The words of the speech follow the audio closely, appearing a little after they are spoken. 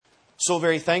So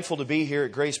very thankful to be here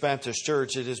at Grace Baptist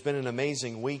Church. It has been an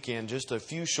amazing weekend, just a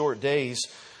few short days,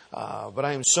 but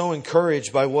I am so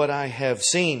encouraged by what I have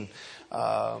seen.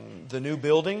 The new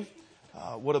building,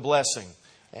 what a blessing.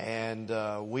 And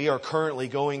we are currently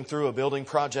going through a building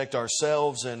project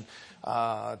ourselves, and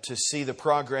to see the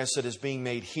progress that is being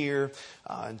made here,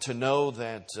 and to know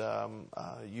that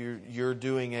you're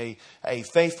doing a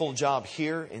faithful job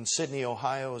here in Sydney,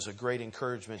 Ohio, is a great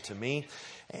encouragement to me.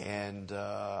 And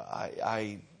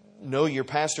I know your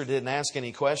pastor didn't ask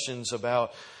any questions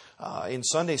about in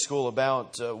Sunday school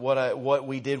about what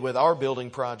we did with our building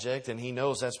project, and he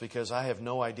knows that's because I have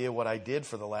no idea what I did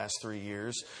for the last 3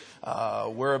 years.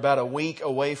 We're about a week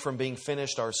away from being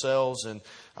finished ourselves, and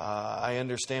I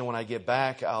understand when I get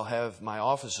back, my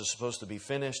office is supposed to be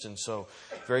finished, and so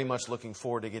very much looking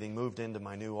forward to getting moved into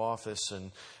my new office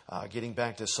and getting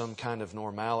back to some kind of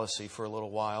normalcy for a little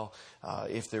while,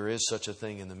 if there is such a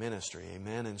thing in the ministry.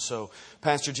 Amen. And so,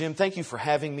 Pastor Jim, thank you for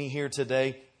having me here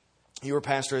today. Your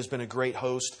pastor has been a great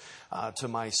host to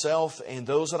myself and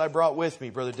those that I brought with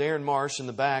me. Brother Darren Marsh in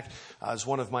the back is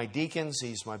one of my deacons.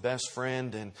 He's my best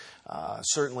friend, and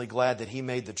certainly glad that he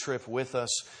made the trip with us.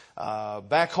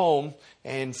 Back home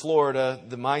in Florida,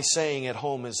 my saying at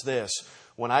home is this: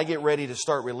 when I get ready to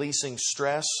start releasing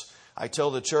stress, I tell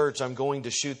the church I'm going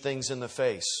to shoot things in the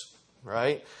face,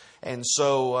 right? And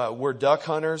so we're duck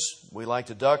hunters. We like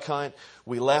to duck hunt.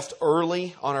 We left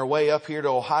early on our way up here to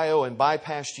Ohio and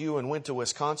bypassed you and went to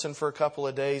Wisconsin for a couple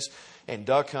of days and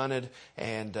duck hunted.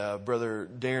 And Brother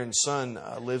Darren's son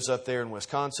lives up there in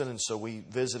Wisconsin, and so we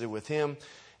visited with him.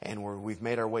 And we've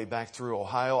made our way back through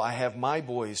Ohio. I have my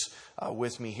boys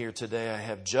with me here today. I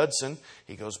have Judson.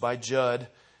 He goes by Judd.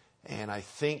 And I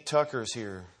think Tucker's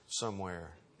here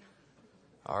somewhere.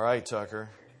 All right,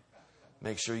 Tucker.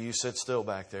 Make sure you sit still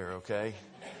back there, okay?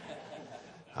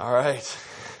 All right.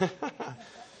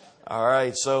 All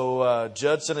right. So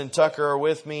Judson and Tucker are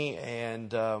with me,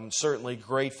 and certainly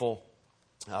grateful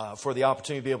for the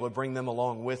opportunity to be able to bring them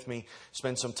along with me,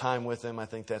 spend some time with them. I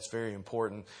think that's very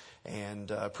important. And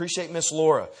appreciate Miss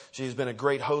Laura. She's been a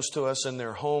great host to us in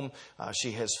their home.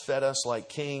 She has fed us like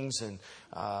kings and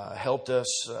helped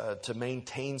us to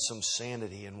maintain some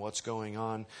sanity in what's going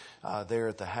on there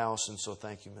at the house. And so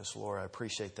thank you, Miss Laura. I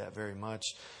appreciate that very much.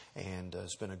 And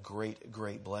it's been a great,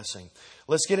 great blessing.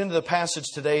 Let's get into the passage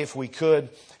today if we could.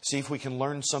 See if we can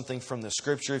learn something from the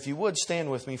Scripture. If you would, stand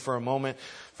with me for a moment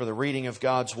for the reading of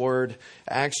God's Word.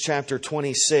 Acts chapter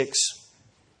 26.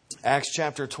 Acts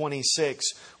chapter 26.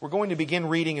 We're going to begin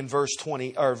reading in verse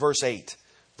 8.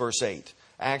 Verse 8.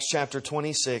 Acts chapter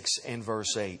 26 and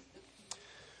verse 8.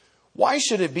 Why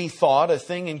should it be thought a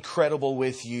thing incredible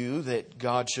with you that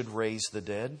God should raise the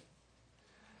dead?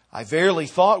 I verily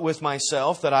thought with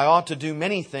myself that I ought to do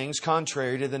many things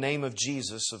contrary to the name of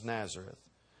Jesus of Nazareth.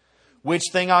 Which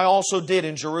thing I also did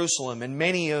in Jerusalem, and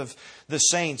many of the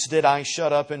saints did I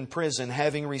shut up in prison,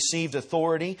 having received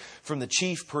authority from the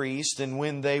chief priest, and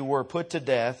when they were put to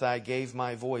death, I gave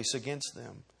my voice against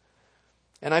them.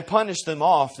 And I punished them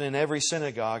often in every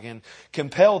synagogue, and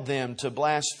compelled them to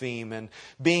blaspheme, and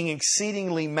being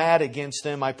exceedingly mad against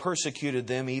them, I persecuted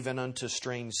them even unto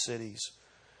strange cities.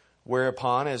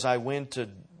 Whereupon, as I went to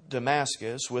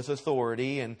Damascus with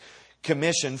authority and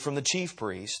commission from the chief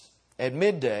priest, at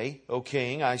midday, O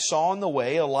king, I saw in the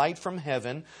way a light from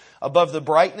heaven, above the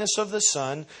brightness of the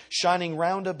sun, shining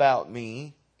round about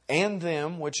me and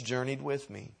them which journeyed with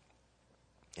me.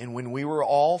 And when we were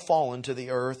all fallen to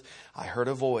the earth, I heard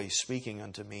a voice speaking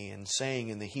unto me, and saying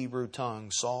in the Hebrew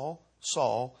tongue, Saul,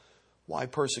 Saul, why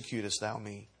persecutest thou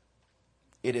me?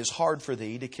 It is hard for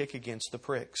thee to kick against the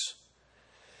pricks.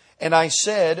 And I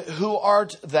said, Who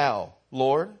art thou,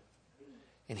 Lord?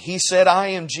 And he said, I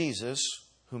am Jesus,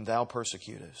 whom thou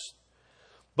persecutest.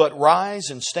 But rise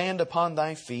and stand upon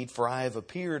thy feet, for I have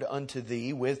appeared unto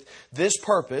thee with this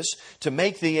purpose, to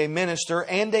make thee a minister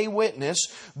and a witness,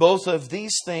 both of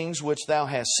these things which thou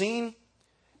hast seen,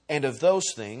 and of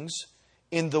those things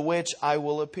in the which I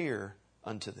will appear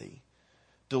unto thee,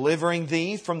 delivering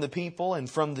thee from the people and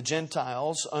from the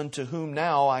Gentiles, unto whom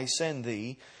now I send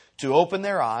thee, to open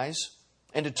their eyes,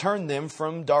 and to turn them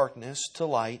from darkness to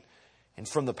light, and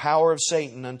from the power of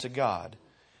Satan unto God,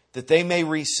 that they may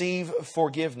receive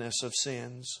forgiveness of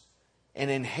sins, and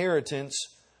inheritance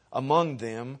among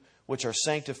them which are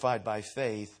sanctified by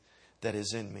faith that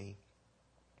is in me.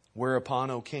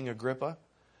 Whereupon, O King Agrippa,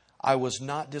 I was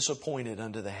not disappointed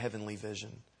unto the heavenly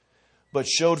vision, but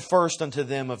showed first unto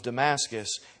them of Damascus,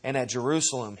 and at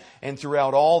Jerusalem, and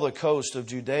throughout all the coast of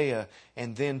Judea,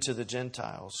 and then to the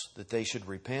Gentiles, that they should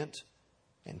repent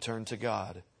and turn to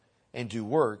God, and do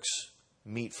works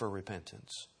meet for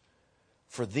repentance.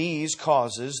 For these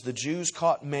causes the Jews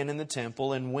caught men in the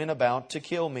temple and went about to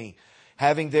kill me.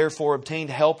 Having therefore obtained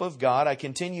help of God, I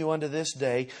continue unto this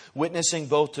day, witnessing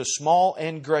both to small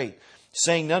and great,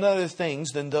 saying none other things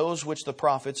than those which the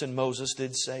prophets and Moses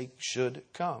did say should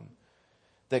come.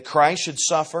 That Christ should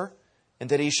suffer, and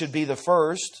that He should be the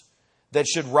first that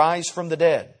should rise from the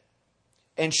dead,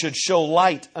 and should show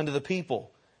light unto the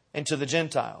people and to the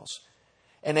Gentiles.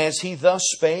 And as He thus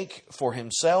spake for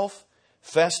Himself,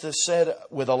 Festus said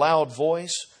with a loud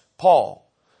voice, Paul,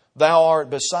 thou art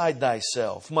beside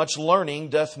thyself. Much learning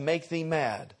doth make thee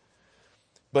mad.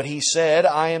 But he said,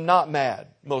 I am not mad,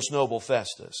 most noble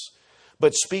Festus,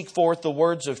 but speak forth the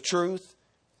words of truth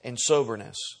and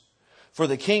soberness. For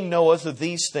the king knoweth of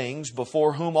these things,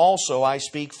 before whom also I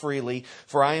speak freely.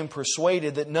 For I am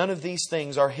persuaded that none of these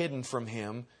things are hidden from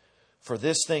him. For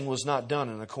this thing was not done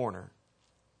in a corner.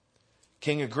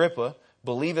 King Agrippa,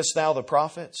 believest thou the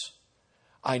prophets?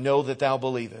 I know that thou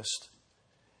believest.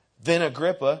 Then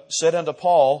Agrippa said unto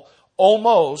Paul,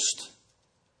 almost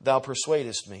thou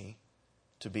persuadest me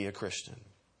to be a Christian.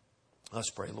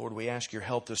 Let's pray. Lord, we ask your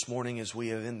help this morning as we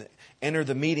have entered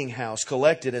the meeting house,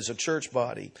 collected as a church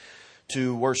body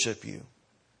to worship you,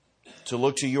 to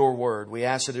look to your word. We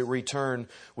ask that it return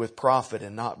with profit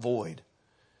and not void.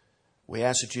 We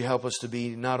ask that you help us to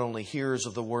be not only hearers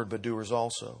of the word, but doers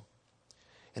also.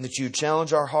 And that you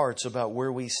challenge our hearts about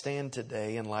where we stand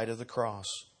today in light of the cross.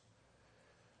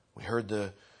 We heard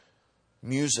the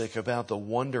music about the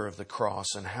wonder of the cross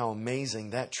and how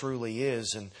amazing that truly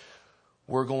is. And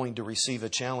we're going to receive a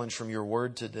challenge from your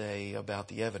word today about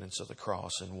the evidence of the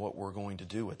cross and what we're going to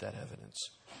do with that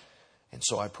evidence. And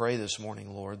so I pray this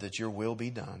morning, Lord, that your will be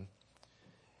done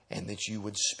and that you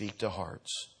would speak to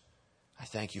hearts. I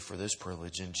thank you for this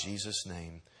privilege. In Jesus'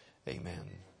 name, amen.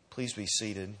 Please be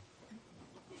seated.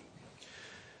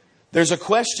 There's a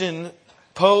question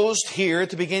posed here at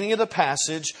the beginning of the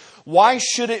passage. Why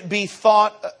should it be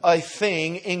thought a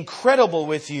thing incredible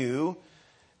with you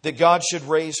that God should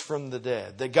raise from the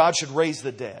dead? That God should raise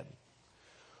the dead?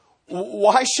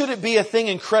 Why should it be a thing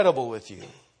incredible with you?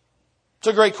 It's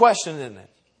a great question, isn't it?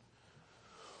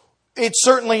 It's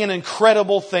certainly an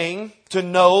incredible thing to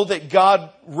know that God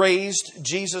raised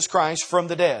Jesus Christ from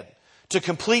the dead, to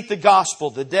complete the gospel,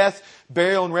 the death,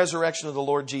 burial, and resurrection of the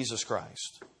Lord Jesus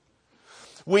Christ.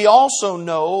 We also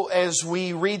know, as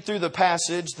we read through the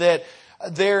passage, that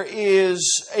there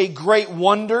is a great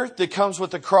wonder that comes with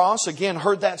the cross. Again,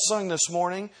 heard that sung this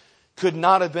morning. Could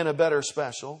not have been a better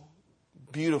special.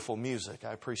 Beautiful music.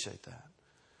 I appreciate that.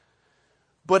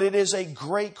 But it is a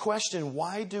great question.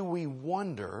 Why do we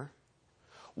wonder?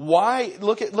 Why?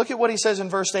 Look at what he says in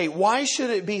verse 8. Why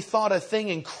should it be thought a thing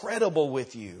incredible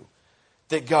with you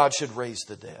that God should raise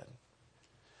the dead?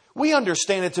 We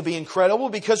understand it to be incredible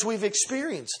because we've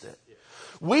experienced it.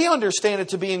 We understand it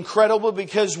to be incredible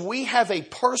because we have a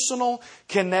personal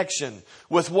connection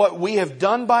with what we have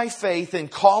done by faith in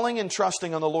calling and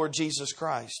trusting on the Lord Jesus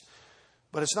Christ.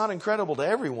 But it's not incredible to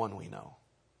everyone we know.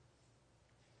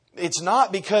 It's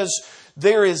not because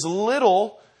there is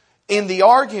little in the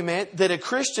argument that a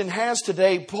Christian has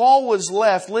today. Paul was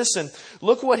left, listen,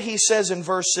 look what he says in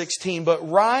verse 16. But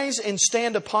rise and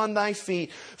stand upon thy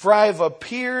feet, for I have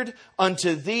appeared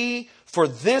unto thee for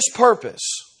this purpose,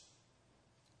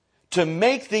 to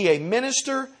make thee a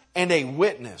minister and a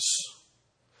witness,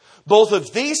 both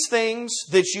of these things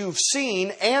that you've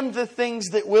seen and the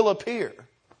things that will appear.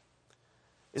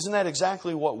 Isn't that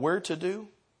exactly what we're to do?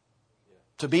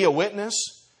 To be a witness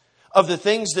of the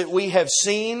things that we have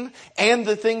seen and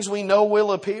the things we know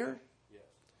will appear?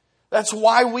 That's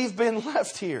why we've been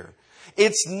left here.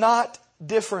 It's not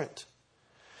different.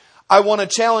 I want to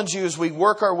challenge you as we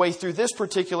work our way through this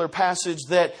particular passage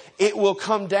that it will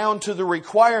come down to the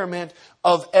requirement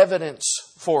of evidence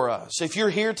for us. If you're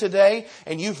here today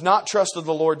and you've not trusted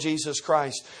the Lord Jesus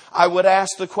Christ, I would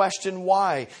ask the question,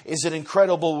 why? Is it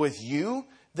incredible with you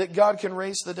that God can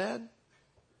raise the dead?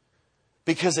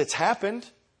 Because it's happened.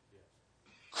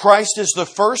 Christ is the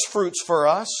first fruits for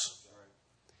us.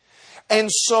 And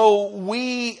so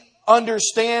we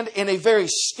understand in a very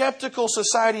skeptical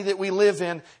society that we live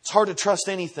in, it's hard to trust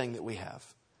anything that we have.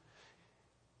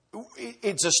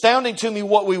 It's astounding to me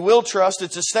what we will trust.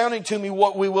 It's astounding to me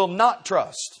what we will not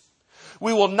trust.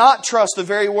 We will not trust the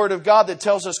very Word of God that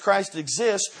tells us Christ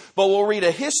exists, but we'll read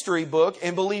a history book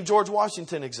and believe George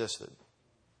Washington existed.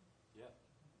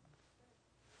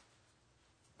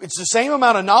 It's the same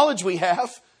amount of knowledge we have.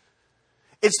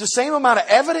 It's the same amount of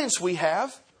evidence we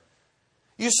have.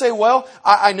 You say, well,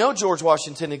 I know George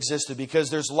Washington existed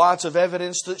because there's lots of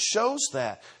evidence that shows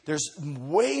that. There's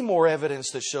way more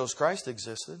evidence that shows Christ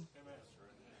existed.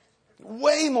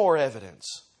 Way more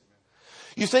evidence.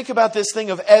 You think about this thing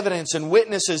of evidence and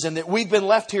witnesses, and that we've been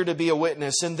left here to be a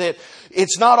witness, and that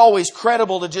it's not always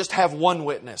credible to just have one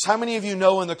witness. How many of you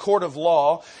know in the court of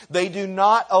law, they do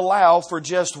not allow for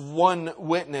just one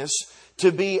witness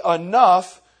to be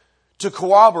enough to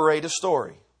corroborate a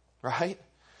story, right?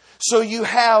 So you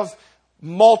have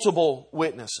multiple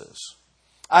witnesses.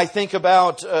 I think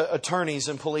about attorneys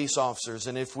and police officers,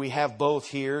 and if we have both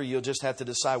here, you'll just have to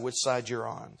decide which side you're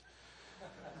on.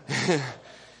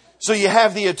 So you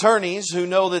have the attorneys who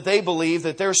know that they believe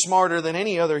that they're smarter than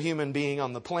any other human being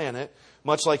on the planet,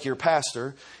 much like your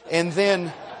pastor. And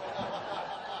then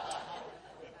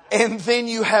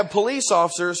you have police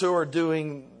officers who are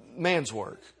doing man's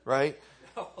work, right?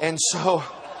 And so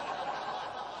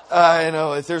I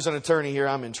know if there's an attorney here,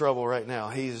 I'm in trouble right now.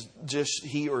 He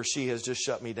or she has just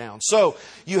shut me down. So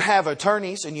you have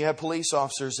attorneys and you have police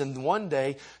officers, and one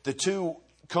day the two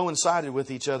coincided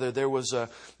with each other. There was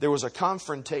a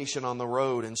confrontation on the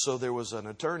road, and so there was an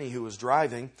attorney who was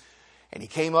driving, and he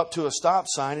came up to a stop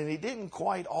sign, and he didn't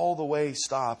quite all the way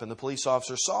stop, and the police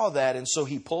officer saw that, and so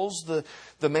he pulls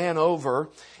the man over,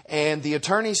 and the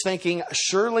attorney's thinking,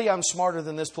 surely I'm smarter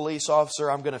than this police officer.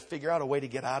 I'm going to figure out a way to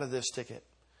get out of this ticket.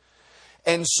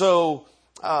 And so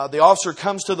the officer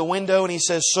comes to the window and he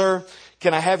says, "Sir,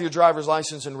 can I have your driver's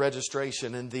license and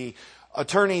registration?" And the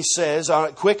attorney says,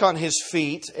 quick on his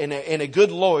feet, and a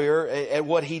good lawyer at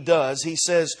what he does, he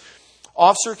says,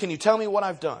 "Officer, can you tell me what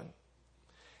I've done?"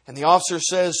 And the officer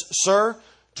says, "Sir,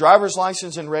 driver's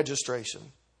license and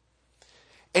registration."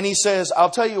 And he says, "I'll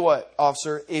tell you what,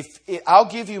 officer, I'll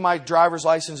give you my driver's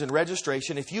license and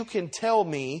registration if you can tell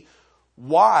me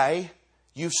why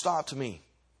you've stopped me."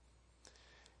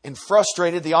 And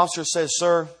frustrated, the officer says,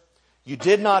 "Sir, you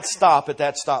did not stop at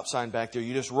that stop sign back there.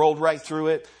 You just rolled right through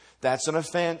it. That's an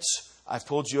offense. I've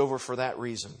pulled you over for that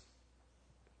reason."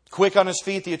 Quick on his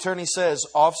feet, the attorney says,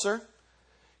 "Officer,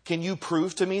 can you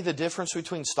prove to me the difference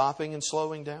between stopping and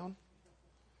slowing down?"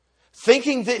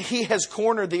 Thinking that he has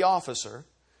cornered the officer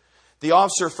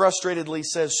frustratedly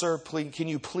says, "Sir, please, can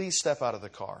you please step out of the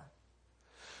car?"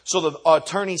 So the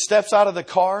attorney steps out of the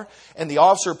car, and the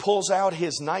officer pulls out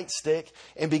his nightstick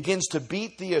and begins to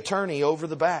beat the attorney over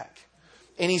the back.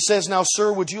 And he says, "Now,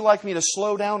 sir, would you like me to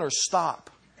slow down or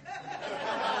stop?"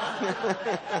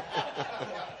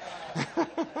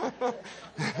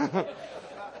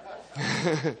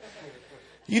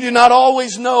 You do not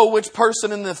always know which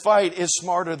person in the fight is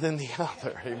smarter than the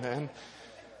other. Amen.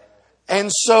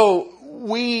 And so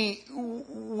we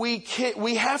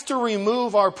have to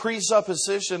remove our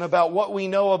presupposition about what we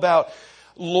know about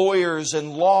lawyers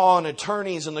and law and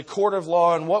attorneys and the court of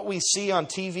law and what we see on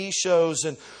TV shows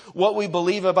and what we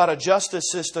believe about a justice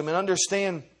system, and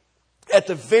understand at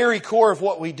the very core of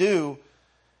what we do,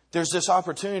 there's this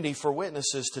opportunity for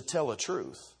witnesses to tell a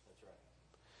truth.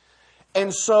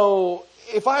 And so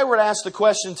if I were to ask the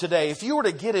question today, if you were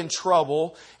to get in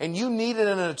trouble and you needed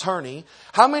an attorney,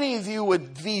 how many of you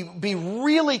would be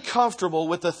really comfortable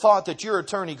with the thought that your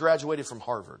attorney graduated from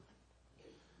Harvard?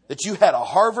 That you had a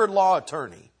Harvard law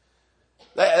attorney?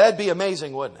 That'd be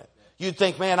amazing, wouldn't it? You'd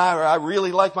think, man, I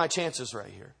really like my chances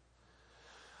right here.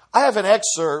 I have an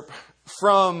excerpt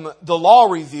from the law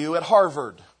review at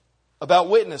Harvard about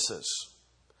witnesses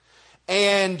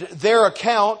and their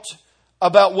account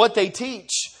about what they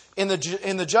teach in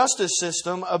the justice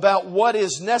system about what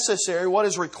is necessary, what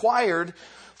is required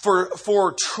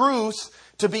for truth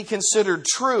to be considered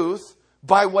truth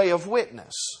by way of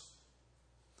witness.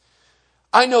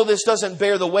 I know this doesn't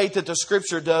bear the weight that the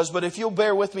Scripture does, but if you'll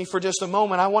bear with me for just a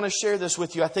moment, I want to share this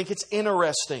with you. I think it's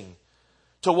interesting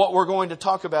to what we're going to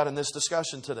talk about in this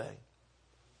discussion today.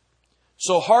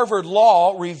 So Harvard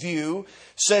Law Review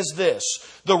says this: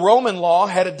 the Roman law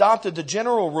had adopted the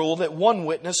general rule that one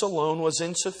witness alone was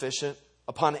insufficient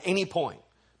upon any point.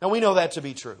 Now we know that to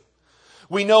be true.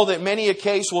 We know that many a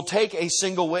case will take a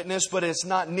single witness, but it's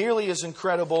not nearly as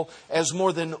incredible as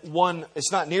more than one.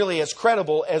 It's not nearly as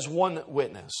credible as one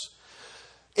witness.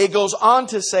 It goes on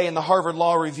to say in the Harvard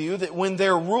Law Review that when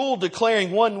their rule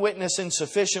declaring one witness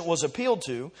insufficient was appealed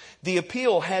to, the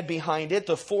appeal had behind it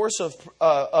the force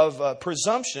of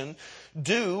presumption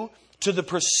due to the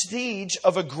prestige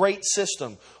of a great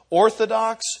system,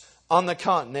 orthodox on the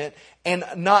continent and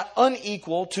not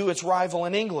unequal to its rival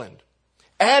in England.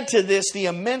 Add to this the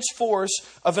immense force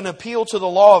of an appeal to the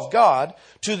law of God,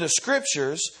 to the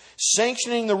Scriptures,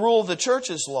 sanctioning the rule of the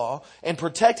church's law and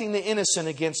protecting the innocent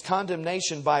against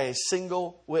condemnation by a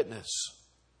single witness.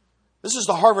 This is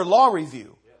the Harvard Law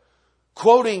Review,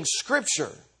 quoting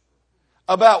Scripture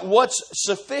about what's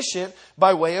sufficient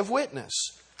by way of witness.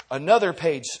 Another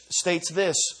page states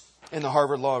this in the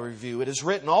Harvard Law Review: it is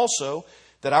written also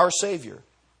that our Savior,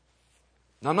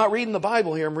 Now, I'm not reading the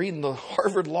Bible here. I'm reading the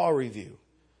Harvard Law Review.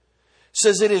 It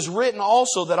says, it is written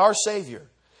also that our Savior,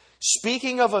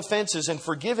 speaking of offenses and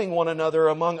forgiving one another,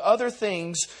 among other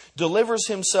things, delivers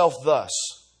himself thus.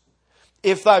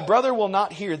 If thy brother will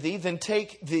not hear thee, then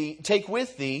take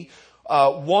with thee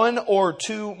one or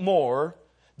two more,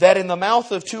 that in the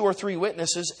mouth of 2 or 3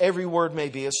 witnesses every word may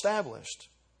be established.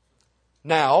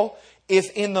 Now,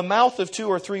 if in the mouth of 2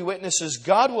 or 3 witnesses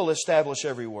God will establish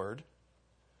every word,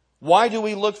 why do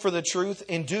we look for the truth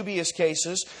in dubious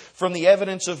cases from the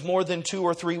evidence of more than 2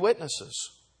 or 3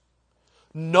 witnesses?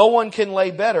 No one can lay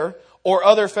better or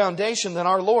other foundation than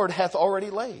our Lord hath already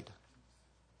laid.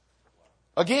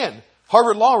 Again,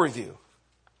 Harvard Law Review.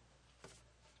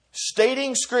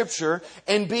 Stating Scripture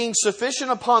and being sufficient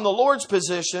upon the Lord's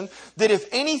position that if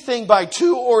anything by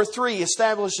 2 or 3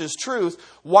 establishes truth,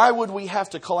 why would we have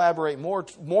to collaborate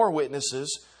more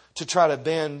witnesses to try to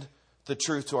bend the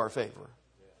truth to our favor?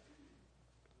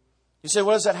 You say,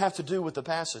 what does that have to do with the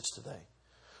passage today?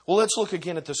 Well, let's look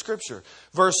again at the Scripture.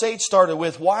 Verse 8 started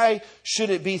with, why should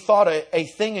it be thought a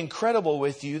thing incredible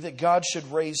with you that God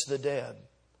should raise the dead?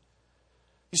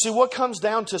 You see, what comes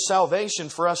down to salvation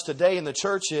for us today in the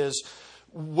church is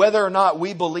whether or not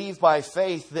we believe by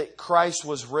faith that Christ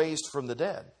was raised from the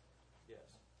dead. Yes.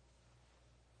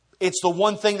 It's the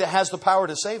one thing that has the power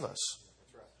to save us.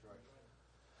 Right.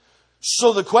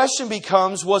 So the question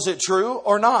becomes, was it true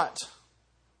or not?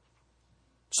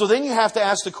 So then you have to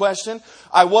ask the question,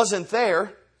 I wasn't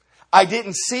there. I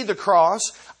didn't see the cross.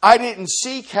 I didn't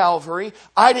see Calvary.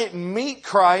 I didn't meet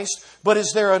Christ. But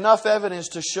is there enough evidence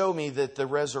to show me that the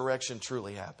resurrection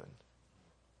truly happened?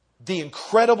 The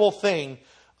incredible thing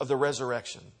of the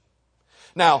resurrection.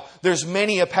 Now, there's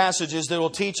many passages that will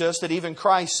teach us that even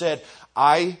Christ said,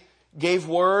 I gave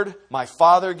word, my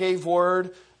Father gave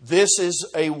word. This is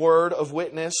a word of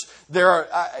witness.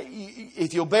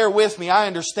 If you'll bear with me, I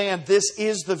understand this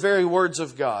is the very words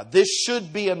of God. This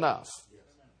should be enough.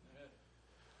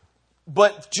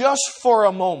 But just for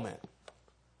a moment,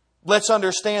 let's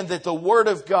understand that the Word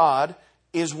of God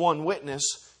is one witness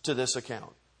to this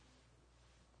account.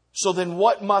 So then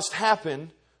what must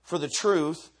happen for the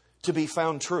truth to be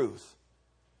found truth?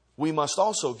 We must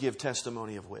also give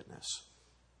testimony of witness.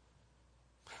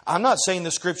 I'm not saying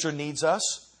the Scripture needs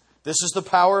us. This is the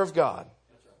power of God.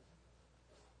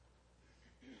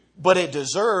 But it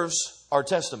deserves our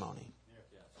testimony.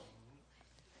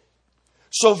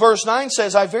 So verse 9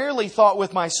 says, I verily thought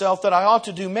with myself that I ought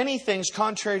to do many things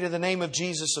contrary to the name of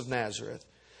Jesus of Nazareth.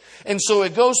 And so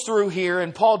it goes through here,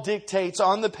 and Paul dictates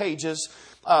on the pages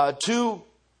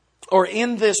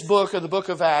in this book, of the book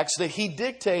of Acts, that he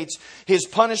dictates his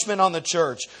punishment on the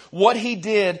church. What he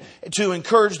did to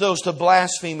encourage those to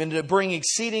blaspheme and to bring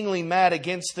exceedingly mad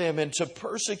against them and to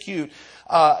persecute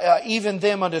even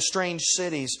them unto strange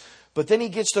cities. But then he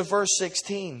gets to verse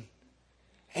 16.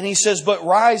 And he says, but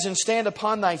rise and stand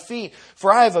upon thy feet,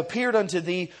 for I have appeared unto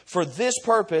thee for this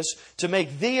purpose, to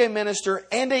make thee a minister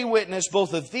and a witness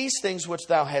both of these things which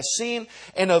thou hast seen,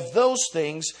 and of those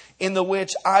things in the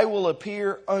which I will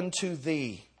appear unto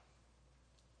thee.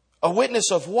 A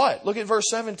witness of what? Look at verse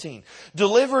 17.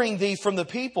 Delivering thee from the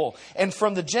people and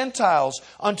from the Gentiles,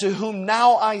 unto whom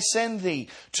now I send thee,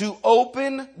 to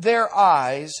open their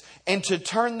eyes and to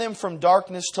turn them from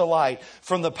darkness to light,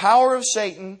 from the power of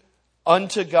Satan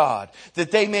unto God, that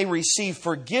they may receive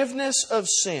forgiveness of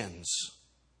sins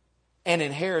and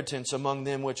inheritance among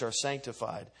them which are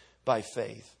sanctified by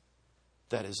faith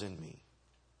that is in me.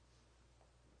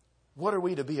 What are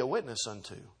we to be a witness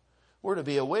unto? We're to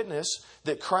be a witness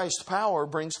that Christ's power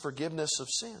brings forgiveness of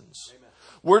sins. Amen.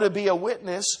 We're to be a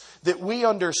witness that we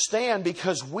understand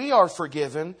because we are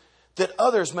forgiven, that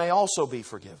others may also be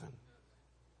forgiven.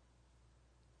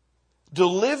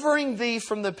 Delivering thee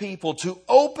from the people, to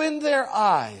open their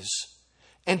eyes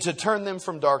and to turn them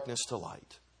from darkness to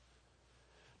light.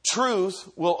 Truth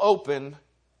will open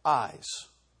eyes.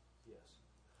 Yes.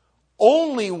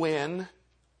 Only when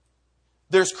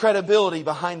there's credibility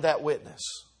behind that witness.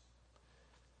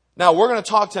 Now, we're going to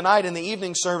talk tonight in the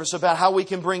evening service about how we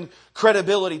can bring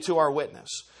credibility to our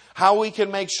witness. How we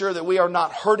can make sure that we are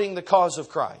not hurting the cause of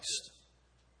Christ.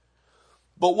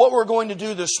 But what we're going to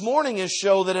do this morning is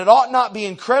show that it ought not be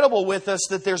incredible with us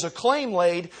that there's a claim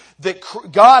laid that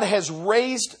God has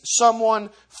raised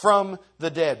someone from the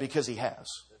dead, because He has.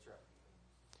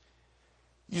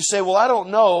 You say, well, I don't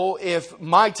know if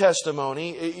my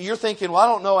testimony, you're thinking, well, I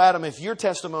don't know, Adam, if your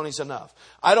testimony is enough.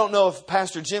 I don't know if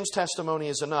Pastor Jim's testimony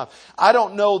is enough. I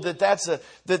don't know that that's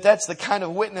the kind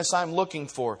of witness I'm looking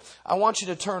for. I want you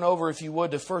to turn over, if you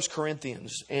would, to 1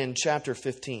 Corinthians in chapter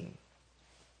 15.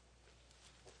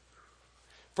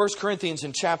 1 Corinthians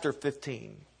in chapter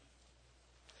 15.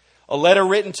 a letter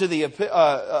written to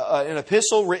an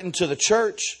epistle written to the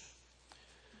church.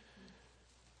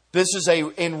 This is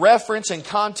in reference and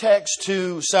context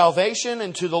to salvation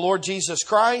and to the Lord Jesus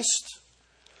Christ.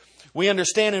 We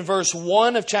understand in verse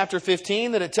 1 of chapter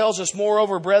 15 that it tells us,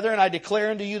 "Moreover, brethren, I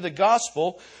declare unto you the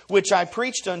gospel which I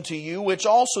preached unto you, which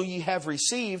also ye have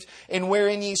received, and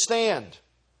wherein ye stand."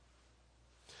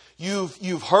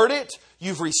 You've heard it,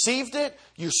 you've received it,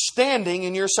 you're standing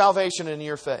in your salvation and in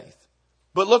your faith.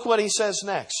 But look what he says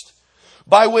next.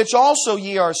 "By which also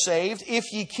ye are saved,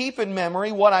 if ye keep in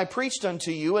memory what I preached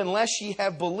unto you, unless ye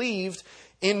have believed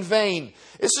in vain."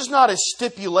 This is not a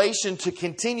stipulation to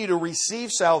continue to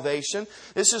receive salvation.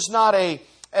 This is not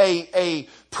a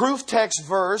proof text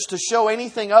verse to show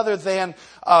anything other than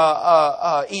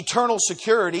eternal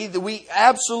security. That we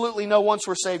absolutely know once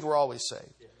we're saved, we're always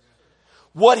saved.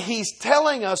 What he's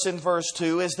telling us in verse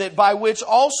 2 is that by which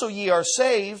also ye are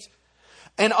saved,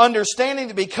 and understanding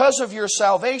that because of your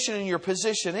salvation and your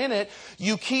position in it,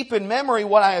 you keep in memory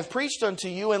what I have preached unto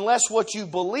you, unless what you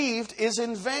believed is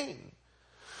in vain.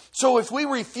 So if we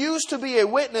refuse to be a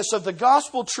witness of the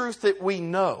gospel truth that we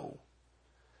know,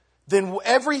 then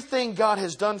everything God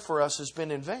has done for us has been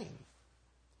in vain.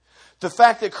 The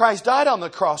fact that Christ died on the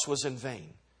cross was in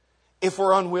vain if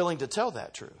we're unwilling to tell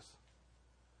that truth.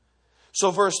 So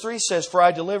verse 3 says, "For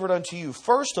I delivered unto you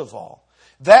first of all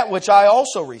that which I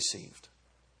also received."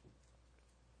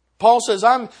 Paul says,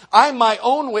 I'm my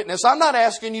own witness. I'm not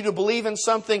asking you to believe in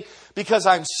something because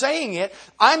I'm saying it.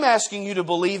 I'm asking you to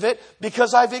believe it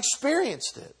because I've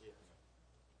experienced it.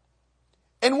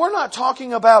 And we're not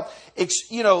talking about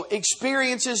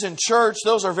experiences in church.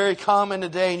 Those are very common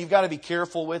today, and you've got to be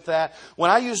careful with that.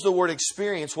 When I use the word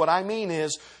experience, what I mean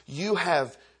is you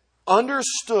have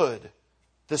understood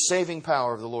the saving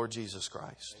power of the Lord Jesus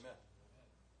Christ. Amen.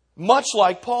 Much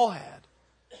like Paul had.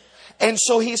 And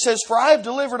so he says, "For I have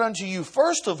delivered unto you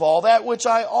first of all that which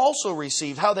I also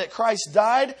received, how that Christ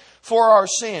died for our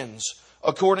sins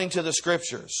according to the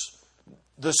Scriptures."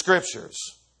 The Scriptures.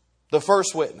 The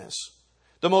first witness.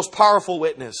 The most powerful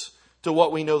witness to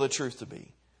what we know the truth to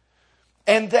be.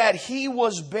 "And that He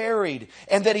was buried,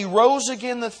 and that He rose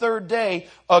again the third day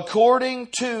according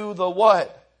to the"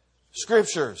 what?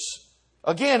 Scriptures.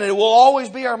 Again, it will always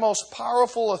be our most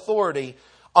powerful authority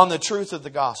on the truth of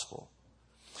the gospel.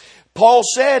 Paul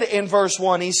said in verse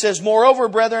 1, he says, "Moreover,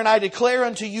 brethren, I declare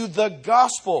unto you the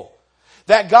gospel."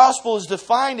 That gospel is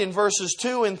defined in verses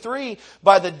 2 and 3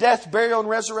 by the death, burial, and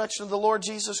resurrection of the Lord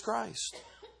Jesus Christ.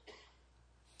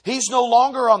 He's no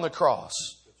longer on the cross.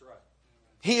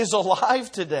 He is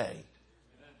alive today.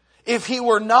 If He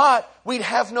were not, we'd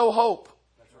have no hope.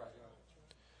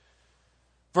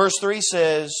 Verse 4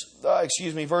 says,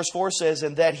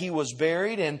 "And that He was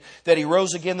buried, and that He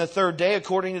rose again the third day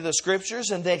according to the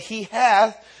Scriptures, and that He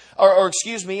and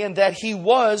that He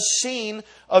was seen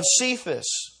of Cephas,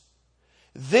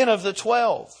 then of the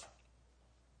 12.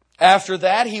 After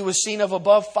that, He was seen of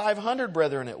above 500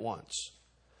 brethren at once,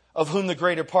 of whom the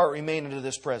greater part remain unto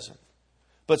this present,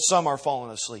 but some are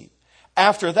fallen asleep.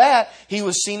 After that, He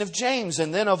was seen of James,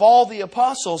 and then of all the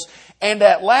apostles. And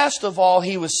at last of all,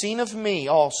 He was seen of me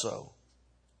also,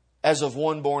 as of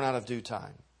one born out of due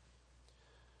time."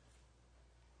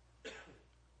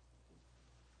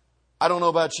 I don't know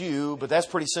about you, but that's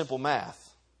pretty simple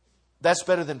math. That's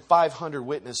better than 500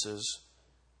 witnesses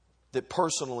that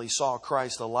personally saw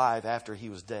Christ alive after He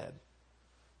was dead.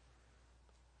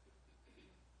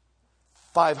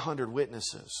 500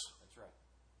 witnesses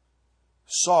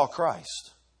saw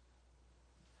Christ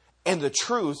and the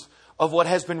truth of what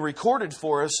has been recorded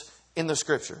for us in the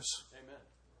Scriptures. Amen.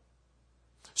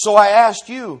 So I asked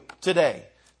you today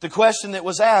the question that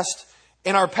was asked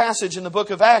in our passage in the book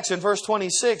of Acts in verse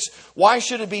 26. Why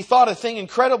should it be thought a thing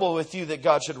incredible with you that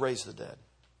God should raise the dead?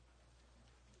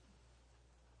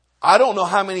 I don't know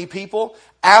how many people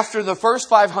after the first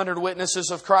 500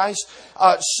 witnesses of Christ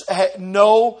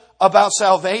know about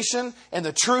salvation and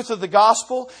the truth of the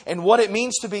gospel and what it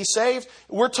means to be saved.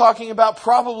 We're talking about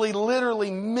probably literally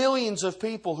millions of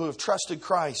people who have trusted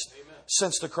Christ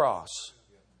since the cross.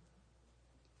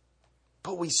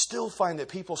 But we still find that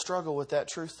people struggle with that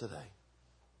truth today.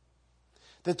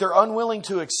 That they're unwilling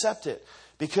to accept it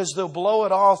because they'll blow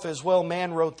it off as, well,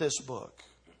 man wrote this book.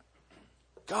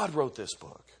 God wrote this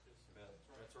book.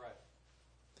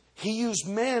 He used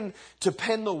men to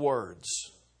pen the words.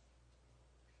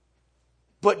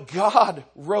 But God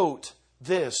wrote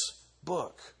this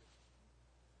book.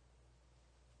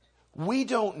 We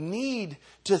don't need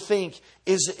to think,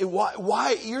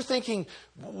 why you're thinking,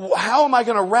 how am I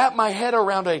going to wrap my head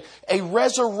around a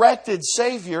resurrected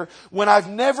Savior when I've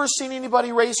never seen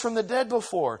anybody raised from the dead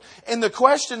before? And the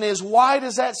question is, why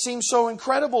does that seem so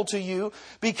incredible to you?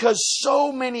 Because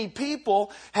so many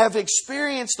people have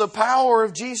experienced the power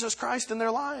of Jesus Christ in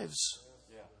their lives.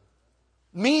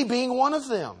 Me being one of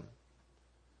them.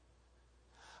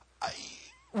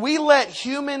 We let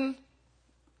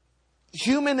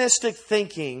humanistic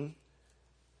thinking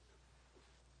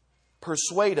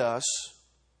persuade us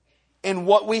in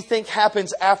what we think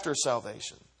happens after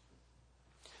salvation.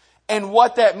 And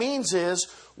what that means is,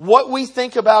 what we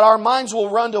think about our minds will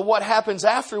run to what happens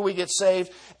after we get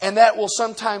saved, and that will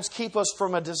sometimes keep us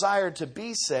from a desire to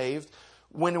be saved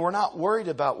when we're not worried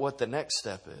about what the next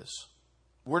step is.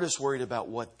 We're just worried about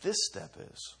what this step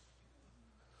is.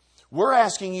 We're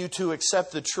asking you to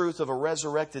accept the truth of a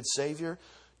resurrected Savior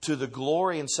to the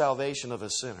glory and salvation of a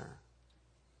sinner.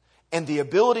 And the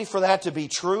ability for that to be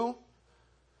true,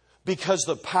 because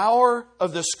the power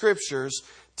of the Scriptures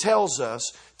tells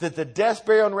us that the death,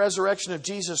 burial, and resurrection of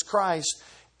Jesus Christ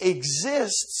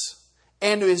exists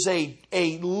and is a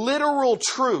literal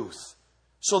truth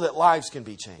so that lives can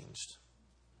be changed.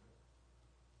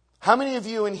 How many of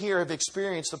you in here have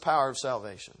experienced the power of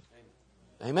salvation?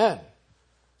 Amen.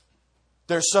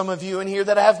 There's some of you in here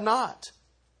that have not.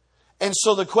 And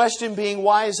so the question being,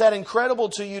 why is that incredible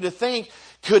to you to think?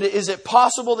 Is it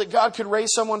possible that God could raise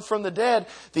someone from the dead?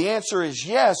 The answer is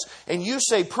yes. And you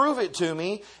say, prove it to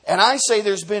me. And I say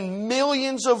there's been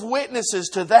millions of witnesses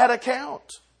to that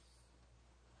account.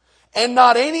 And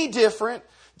not any different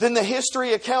than the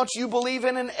history accounts you believe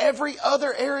in every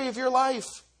other area of your life.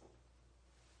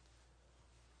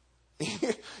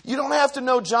 You don't have to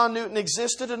know John Newton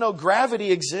existed to know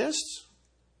gravity exists.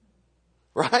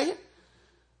 Right?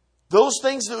 Those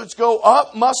things that go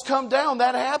up must come down.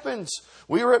 That happens.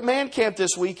 We were at man camp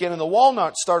this weekend and the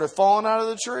walnuts started falling out of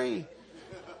the tree.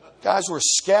 Guys were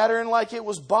scattering like it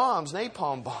was bombs,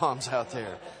 napalm bombs out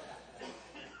there.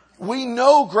 We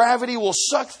know gravity will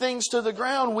suck things to the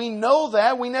ground. We know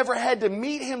that. We never had to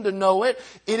meet Him to know it.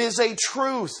 It is a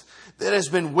truth that has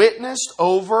been witnessed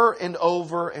over and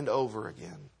over and over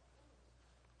again.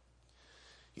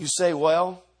 You say,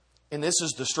 well, and this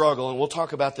is the struggle, and we'll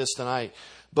talk about this tonight.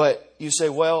 But you say,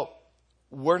 well,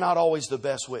 we're not always the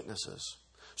best witnesses.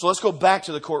 So let's go back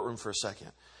to the courtroom for a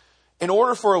second. In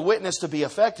order for a witness to be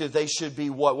effective, they should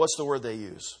be what? What's the word they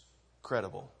use?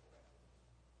 Credible.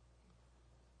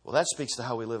 Well, that speaks to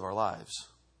how we live our lives.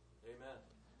 Amen.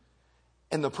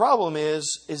 And the problem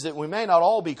is that we may not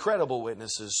all be credible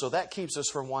witnesses, so that keeps us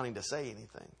from wanting to say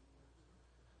anything.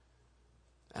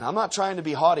 And I'm not trying to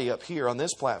be haughty up here on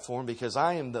this platform because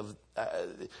I am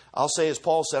I'll say as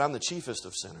Paul said, I'm the chiefest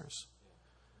of sinners.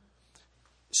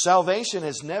 Salvation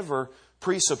has never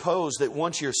presupposed that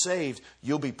once you're saved,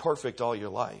 you'll be perfect all your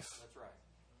life. That's right.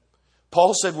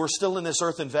 Paul said we're still in this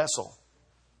earthen vessel.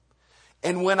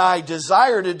 And when I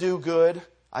desire to do good,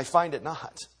 I find it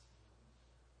not.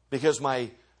 Because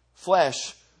my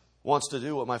flesh wants to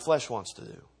do what my flesh wants to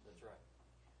do.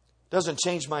 Doesn't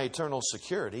change my eternal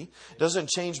security. Doesn't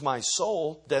change my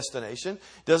soul destination.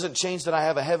 Doesn't change that I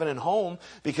have a heaven and home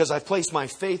because I've placed my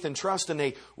faith and trust in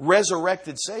a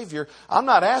resurrected Savior. I'm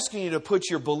not asking you to put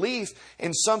your belief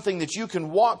in something that you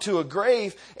can walk to a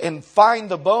grave and find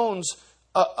the bones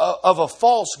of a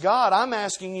false God. I'm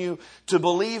asking you to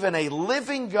believe in a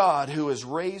living God who is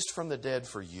raised from the dead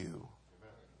for you.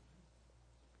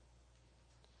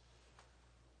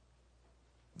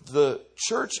 The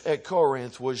church at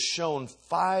Corinth was shown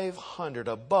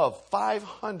above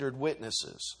 500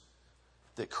 witnesses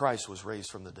that Christ was raised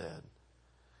from the dead.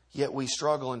 Yet we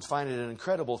struggle and find it an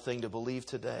incredible thing to believe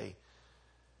today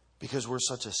because we're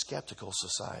such a skeptical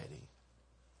society.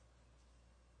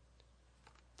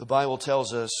 The Bible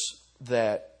tells us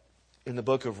that in the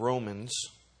book of Romans,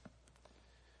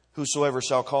 whosoever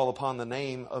shall call upon the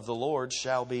name of the Lord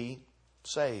shall be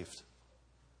saved.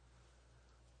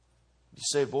 You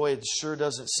say, boy, it sure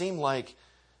doesn't seem like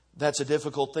that's a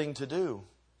difficult thing to do.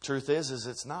 Truth is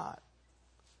it's not.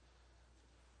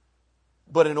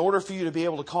 But in order for you to be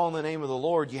able to call on the name of the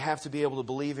Lord, you have to be able to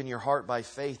believe in your heart by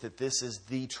faith that this is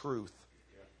the truth.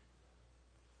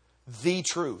 The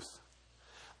truth.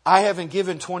 I haven't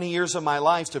given 20 years of my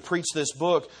life to preach this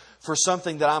book for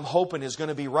something that I'm hoping is going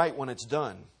to be right when it's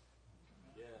done.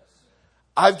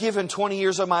 I've given 20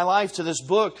 years of my life to this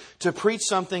book to preach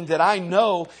something that I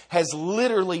know has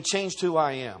literally changed who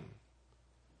I am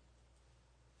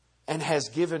and has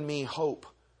given me hope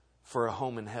for a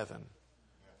home in heaven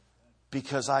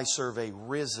because I serve a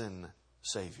risen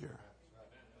Savior.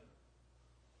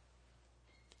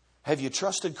 Have you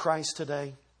trusted Christ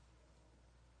today?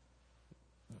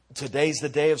 Today's the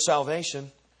day of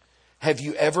salvation. Have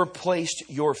you ever placed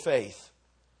your faith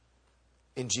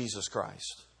in Jesus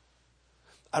Christ?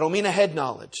 I don't mean a head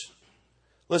knowledge.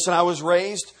 Listen, I was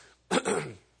raised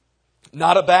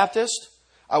not a Baptist.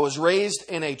 I was raised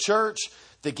in a church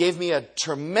that gave me a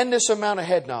tremendous amount of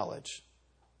head knowledge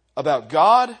about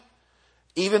God,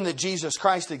 even that Jesus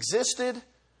Christ existed,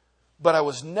 but I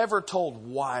was never told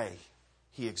why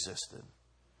He existed.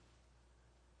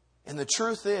 And the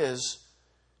truth is,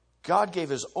 God gave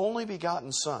His only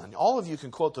begotten Son. All of you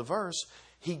can quote the verse.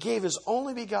 He gave His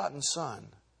only begotten Son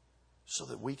so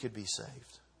that we could be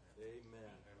saved. Amen.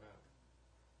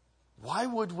 Why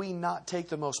would we not take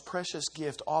the most precious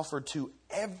gift offered to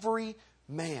every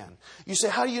man? You say,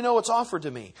 how do you know it's offered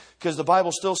to me? Because the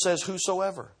Bible still says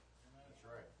whosoever. That's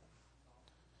right.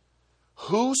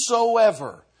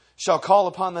 Whosoever shall call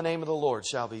upon the name of the Lord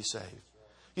shall be saved.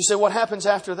 You say, what happens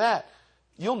after that?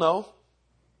 You'll know.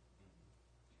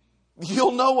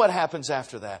 You'll know what happens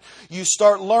after that. You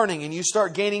start learning and you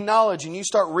start gaining knowledge and you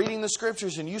start reading the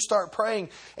Scriptures and you start praying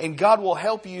and God will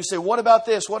help you. You say, what about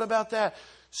this? What about that?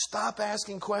 Stop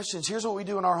asking questions. Here's what we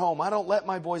do in our home. I don't let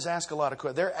my boys ask a lot of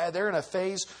questions. They're in a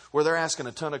phase where they're asking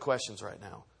a ton of questions right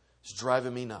now. It's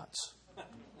driving me nuts.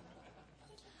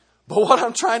 But what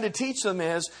I'm trying to teach them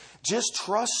is just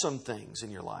trust some things in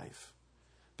your life.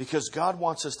 Because God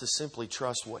wants us to simply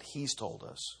trust what He's told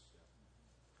us.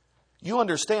 You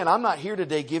understand, I'm not here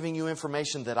today giving you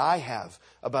information that I have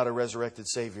about a resurrected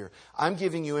Savior. I'm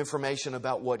giving you information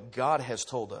about what God has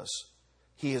told us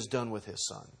He has done with His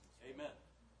Son. Amen.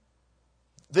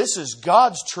 This is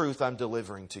God's truth I'm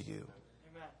delivering to you.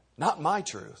 Amen. Not my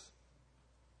truth.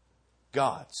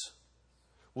 God's.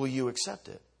 Will you accept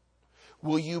it?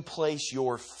 Will you place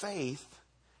your faith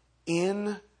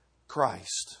in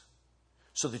Christ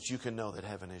so that you can know that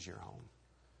heaven is your home?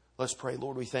 Let's pray.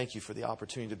 Lord, we thank You for the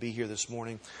opportunity to be here this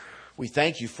morning. We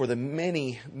thank You for the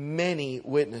many, many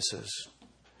witnesses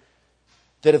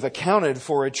that have accounted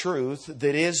for a truth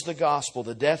that is the gospel,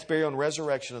 the death, burial, and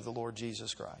resurrection of the Lord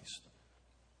Jesus Christ.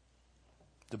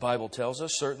 The Bible tells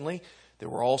us, certainly, that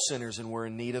we're all sinners and we're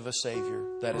in need of a Savior.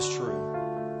 That is true.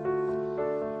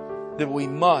 That we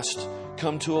must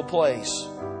come to a place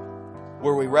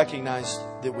where we recognize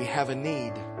that we have a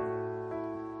need.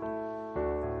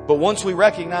 But once we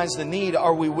recognize the need,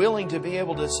 are we willing to be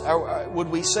able to, would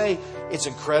we say it's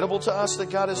incredible to us that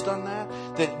God has done that?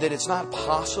 That it's not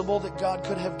possible that God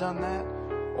could have done that?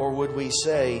 Or would we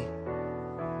say,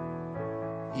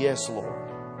 yes, Lord,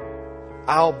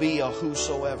 I'll be a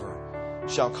whosoever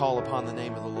shall call upon the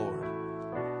name of the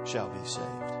Lord shall be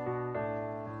saved.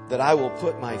 That I will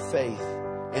put my faith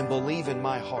and believe in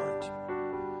my heart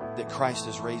that Christ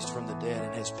is raised from the dead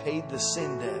and has paid the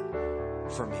sin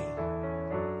debt for me.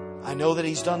 I know that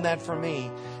He's done that for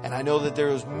me. And I know that there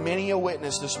was many a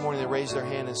witness this morning that raised their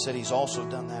hand and said, He's also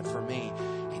done that for me.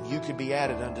 And you could be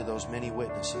added unto those many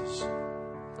witnesses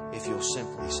if you'll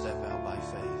simply step out by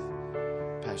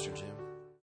faith. Pastor Jim.